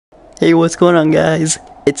Hey, what's going on, guys?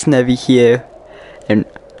 It's Nevi here, and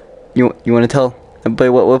you want to tell everybody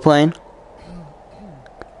what we're playing?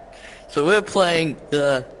 So we're playing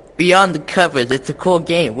the Beyond the Covers. It's a cool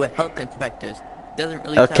game. We're health inspectors. Doesn't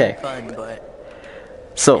really sound fun,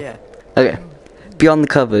 but So, yeah. okay, Beyond the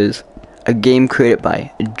Covers, a game created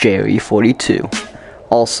by Jerry42.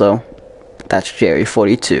 Also, that's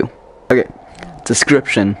Jerry42. Okay,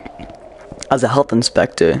 description: as a health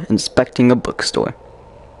inspector inspecting a bookstore.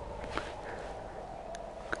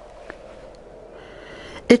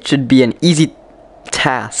 It should be an easy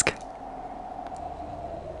task.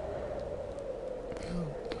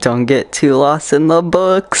 Don't get too lost in the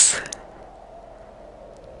books.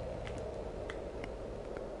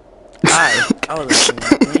 Hi. I was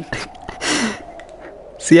listening.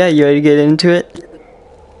 So yeah, you ready to get into it?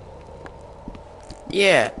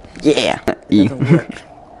 Yeah. Yeah. Doesn't work.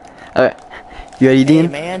 Alright. You ready, Hey,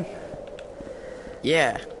 Dean? man.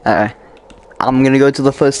 Yeah. Alright. I'm gonna go to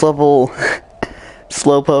the first level.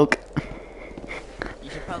 Slowpoke. You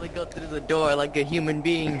should probably go through the door like a human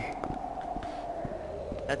being.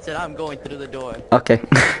 That's it. I'm going through the door. Okay.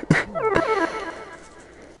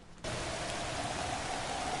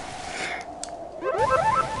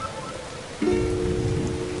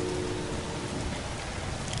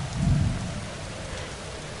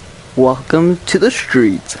 Welcome to the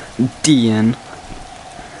streets, Dien.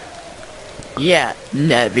 Yeah,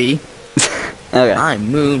 Nevi. Okay. I'm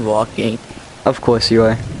moonwalking. Of course you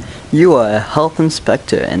are. You are a health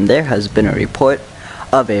inspector, and there has been a report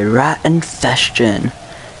of a rat infestation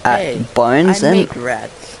at Hey, Barns I and make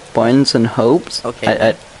rats. Barns and Hobos. Okay.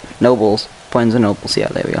 At Nobles. Barnes and Nobles. Yeah,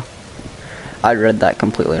 there we go. I read that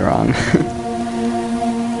completely wrong.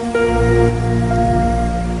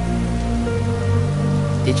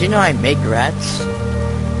 Did you know I make rats?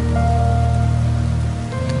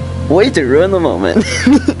 Way to ruin the moment.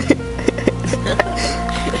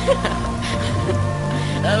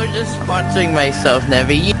 I was just sponsoring myself,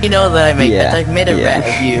 Nevi. You know that I make Yeah, rats. I made a yeah. rat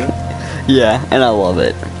of you. Yeah, and I love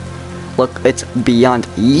it. Look, it's Beyond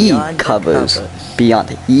Beyond the covers. Covers.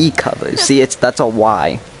 Beyond covers. See, that's a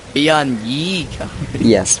Y. Beyond ye covers.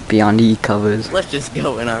 Yes, Beyond covers. Let's just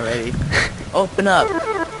go in already. Open up.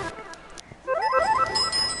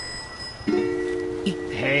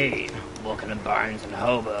 Hey, welcome to Barns and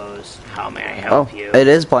Hobos. How may I Oh, help you? it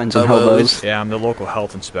is Barnes and Hobos. Yeah, I'm the local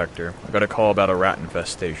health inspector. I got a call about a rat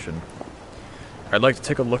infestation. I'd like to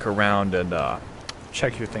take a look around and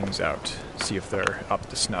check your things out, see if they're up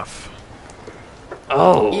to snuff.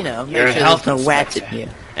 Oh, You know, make you're a sure health there's no rats in inspector,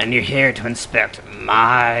 here. and you're here to inspect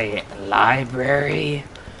my library?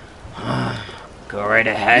 Go right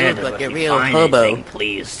ahead. You look like If a you real find hobo. anything,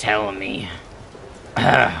 please tell me.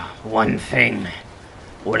 One thing.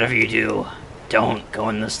 Whatever you do, don't go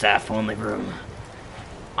in the staff-only room.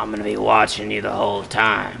 I'm gonna be watching you the whole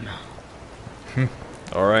time.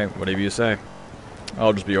 Alright, whatever you say.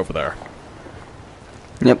 I'll just be over there.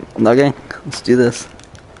 Yep, okay, let's do this.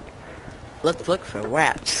 Let's look for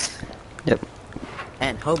rats. Yep.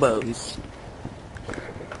 And hobos.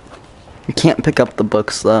 You can't pick up the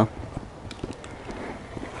books, though.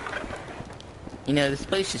 You know, this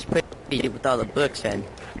place is pretty with all the books and,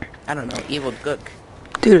 I don't know, evil gook.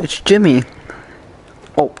 Dude, it's Jimmy.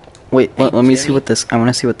 Oh, wait, Hey, let me see Jimmy. what this, I want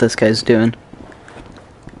to see what this guy's doing.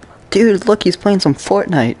 Dude, look, he's playing some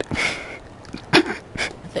Fortnite.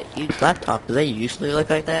 That huge laptop, do they usually look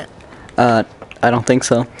like that? I don't think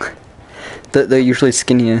so. They're usually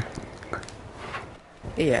skinnier.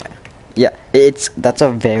 Yeah. Yeah, that's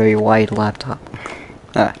a very wide laptop.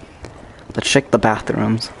 Alright, let's check the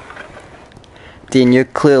bathrooms. Dean, you're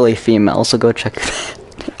clearly female, so go check that.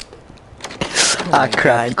 Ah, my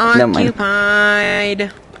crap. God. Never mind.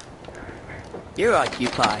 Occupied. You're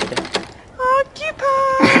occupied.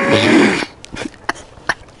 Occupied.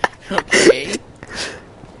 Okay.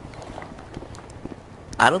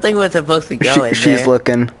 I don't think we're supposed to go in She's there.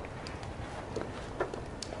 looking.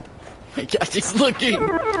 My God, she's looking.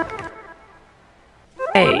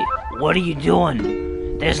 Hey, what are you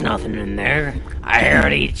doing? There's nothing in there. I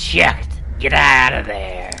already checked. Get out of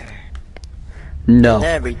there. No.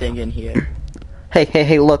 Everything in here.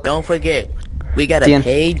 Hey, look. Don't forget, we gotta Dean,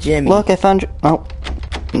 pay Jimmy. Look, I found you. Oh,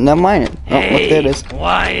 never mind it. Oh, look, Hey, there it is.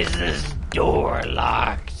 why is this door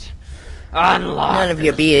locked? Unlock None of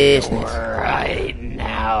your this business. door right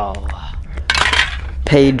now.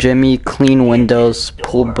 Pay Jimmy, clean windows,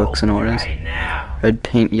 pull books and orders. Right now. Red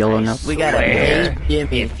paint, yellow notes. We gotta Swear, pay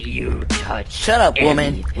Jimmy. If you touch Shut up, woman.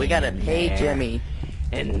 anything We gotta pay there, Jimmy.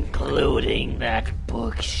 including that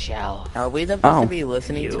bookshelf. Are we supposed Oh. to be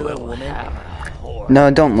listening You to a will woman? have a horrible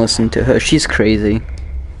No, don't listen to her. She's crazy.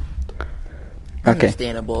 Okay.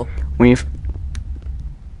 Understandable. When you...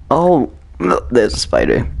 Oh, no, there's a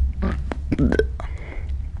spider.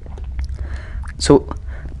 So,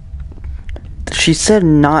 she said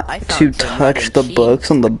not to touch the books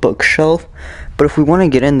on the bookshelf, but if we want to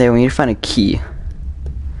get in there, we need to find a key.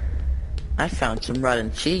 I found some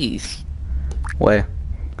rotten cheese. Where?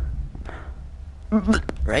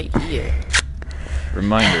 Right here.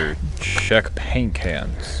 Reminder, check paint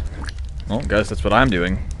cans. Well, guys, that's what I'm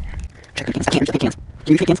doing. Check the cans. I can't check the cans.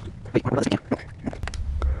 Can you check cans? Wait, what was the can?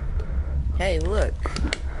 Hey, look.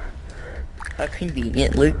 A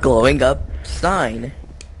conveniently glowing up sign.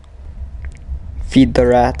 Feed the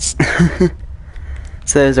rats.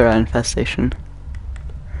 So there's our infestation.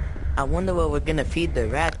 I wonder what we're gonna feed the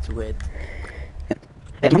rats with.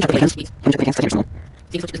 Yeah, can you check the cans? Can you check the cans? I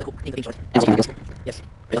hear someone. Yes.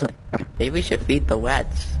 Maybe we should feed the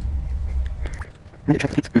rats. I need to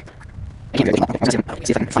check the cans. I can't do it. I'll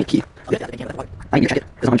see if I can find a key. I need to check it.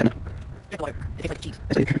 There's no agenda.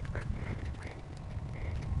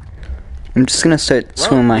 I'm just gonna start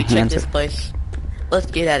swimming my hands. This place. Let's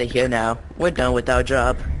get out of here now. We're done with our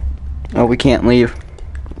job. Oh, we can't leave.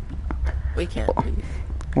 We can't leave.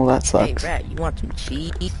 Well, that sucks. Hey, rat, you want some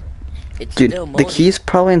cheese? It's Dude, still the moldy. key's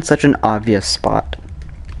probably in such an obvious spot.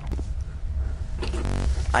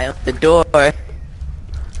 I opened the door.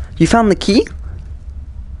 You found the key?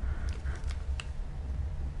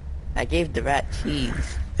 I gave the rat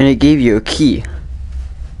cheese. And it gave you a key.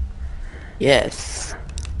 Yes.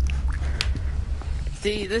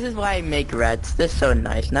 See, this is why I make rats. They're so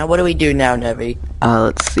nice. Now, what do we do now, Nevi?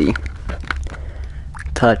 Let's see.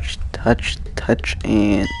 Touch, touch, touch,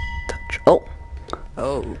 and touch. Oh,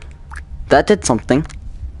 Oh. that did something.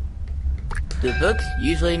 Do books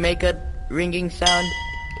usually make a ringing sound?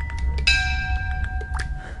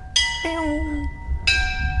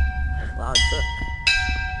 Loud book.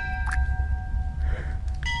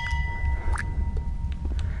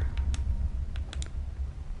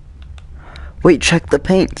 Wait, check the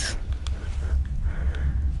paints.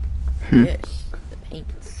 Yes, the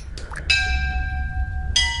paints.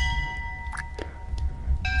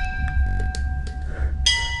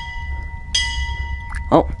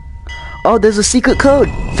 Oh. Oh, there's a secret code.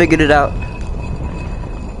 Figured it out.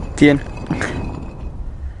 Dien.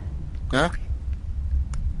 Huh?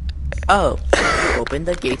 Oh. Open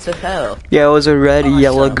the gates of hell. Yeah, it was a red,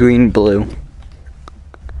 yellow, Awesome. green, blue.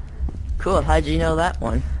 Cool, how'd you know that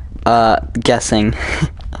one? Guessing.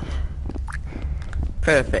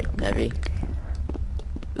 Perfect, Nevi.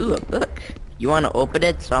 Ooh, a book. You wanna open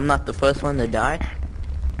it so I'm not the first one to die?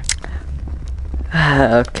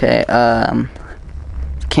 Okay,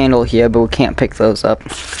 candle here, but we can't pick those up.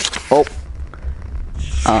 Oh.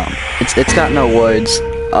 It's got no words.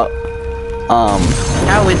 How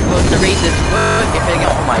are we supposed to read this book if it,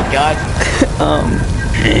 oh my god.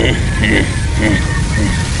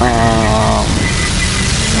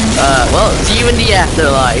 Well, see you in the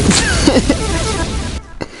afterlife.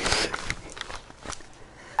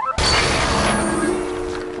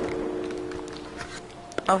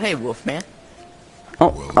 Oh, hey, Wolfman. Oh,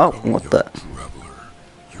 what the? Traveler,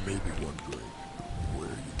 you may be wondering where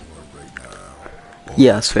you are right now.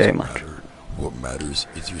 Yes, very much. What matters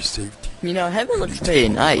is your safety. You know, heaven You looks need to pretty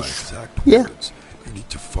follow my nice. exact Yeah. words. You need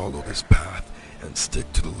to follow this path and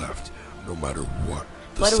stick to the left, no matter what.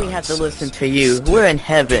 Why do we sign have to says. listen to you? Stick We're in to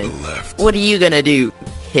heaven. the left. What are you gonna do?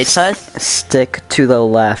 Hit us? Stick to the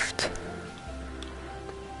left.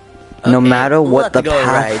 No Okay, matter we'll what have the to go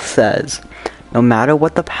path right. says. No matter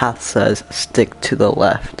what the path says, stick to the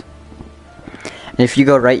left. And if you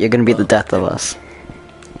go right, you're gonna be the death of us.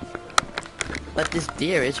 But this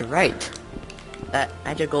deer is right. That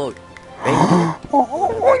magical reindeer.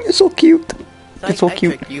 Oh, you're so cute. So It's so I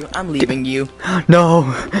cute. tricked you. I'm leaving you. No,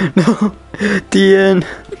 no, Dien,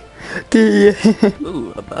 Dien.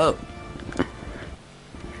 Ooh, a boat.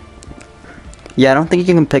 Yeah, I don't think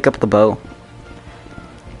you can pick up the bow.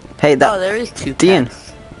 Hey, Oh, that. there is two Dien. paths.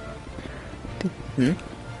 Hmm?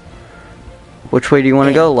 Which way do you want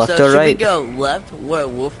to go, left so or should right? we go left where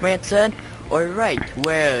Wolfman said, or right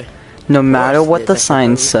where? No matter Horse what is, the I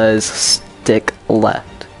sign suppose. says, stick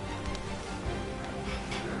left.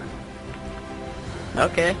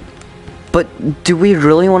 Okay. But do we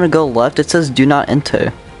really want to go left? It says do not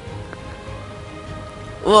enter.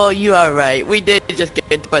 Well, you are right. We did just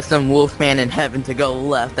get by some Wolfman in heaven to go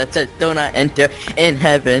left. That says do not enter in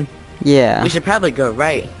heaven. Yeah. We should probably go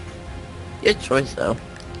right. Your choice, though.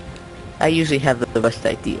 I usually have the best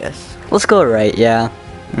ideas. Let's go right, yeah.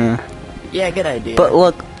 Yeah. Yeah, good idea. But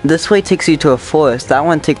look, this way takes you to a forest. That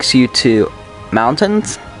one takes you to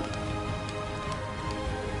mountains.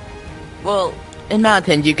 Well, In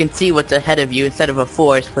mountains, you can see what's ahead of you instead of a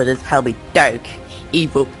forest where there's probably dark,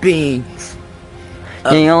 evil beings.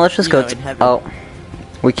 Yeah, you know, let's just go. Oh,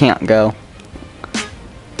 we can't go.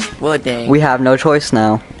 Well, dang. We have no choice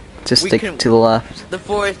now. Just stick to the left. The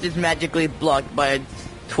forest is magically blocked by a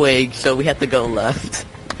twig, so we have to go left.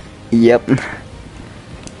 Yep.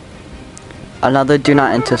 Another do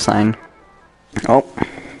not enter sign. Oh.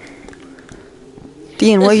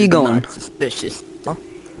 Dien, where are you going? Suspicious. Huh?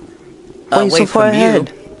 Why are you so far ahead?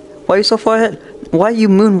 Why are you so far ahead? Why are you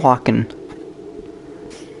moonwalking?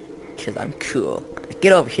 Because I'm cool.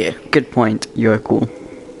 Get over here. Good point. You're cool.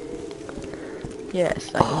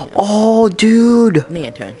 Yes, I am. Oh, dude.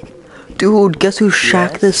 Lantern. Dude, guess whose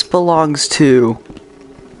shack this belongs to?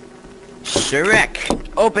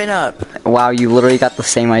 Shrek. Open up. Wow, you literally got the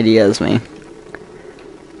same idea as me.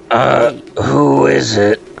 Who is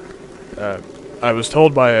it? I was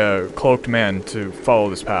told by a cloaked man to follow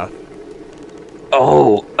this path.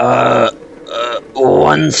 Oh,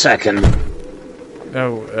 1 second.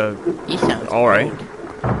 Oh, He sounds alright.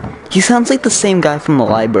 He sounds like the same guy from the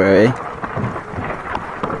library.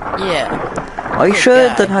 Yeah. Are you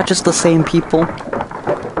sure they're not just the same people?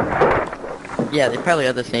 Yeah, they probably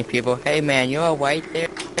are the same people. Hey man, you alright there?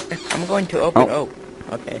 I'm going to open. Oh,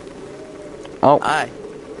 okay. Oh, Hi.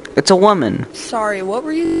 it's a woman. Sorry, what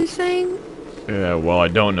were you saying? Yeah, well, I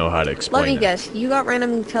don't know how to explain Let me it. guess, you got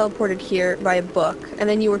randomly teleported here by a book, and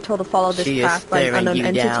then you were told to follow this She is path by an staring unknown you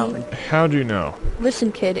entity? down. How do you know?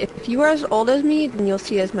 Listen, kid, if you are as old as me, then you'll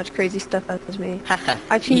see as much crazy stuff as me.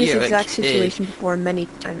 I've seen this You're a exact kid. situation before many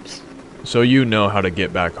times. So you know how to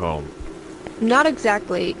get back home. Not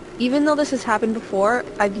exactly. Even though this has happened before,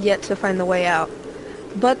 I've yet to find the way out.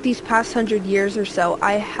 But these past 100 years or so,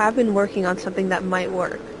 I have been working on something that might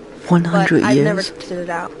work. 100 but I've never years? tested it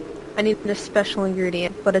out. I need a special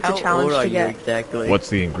ingredient, but it's How a challenge old are to you get. exactly? What's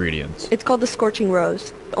the ingredients? It's called the scorching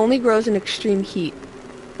rose. It only grows in extreme heat.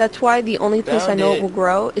 That's why the only place I Found know it. it will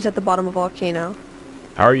grow is at the bottom of a volcano.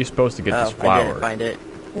 How are you supposed to get this I flower? didn't find it.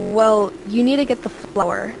 Well, you need to get the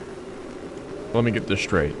flower. Let me get this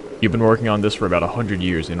straight. You've been working on this for about 100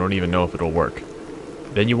 years and don't even know if it'll work.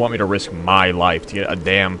 Then you want me to risk my life to get a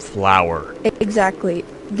damn flower. Exactly.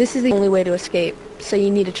 This is the only way to escape, so you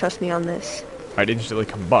need to trust me on this. I'd instantly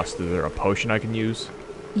combust. Is there a potion I can use?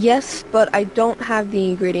 Yes, but I don't have the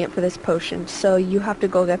ingredient for this potion, so you have to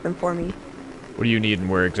go get them for me. What do you need and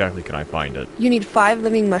where exactly can I find it? You need 5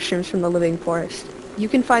 living mushrooms from the living forest. You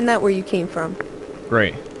can find that where you came from.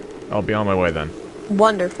 Great. I'll be on my way then.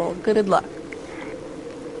 Wonderful. Good luck.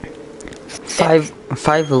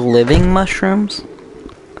 Five living mushrooms?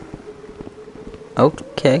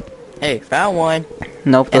 Okay. Hey, found one.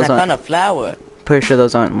 Nope, And I those found aren't. a flower. Pretty sure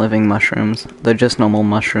those aren't living mushrooms. They're just normal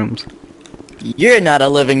mushrooms. You're not a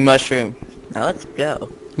living mushroom. Now let's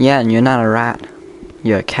go. Yeah, and you're not a rat.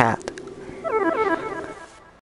 You're a cat.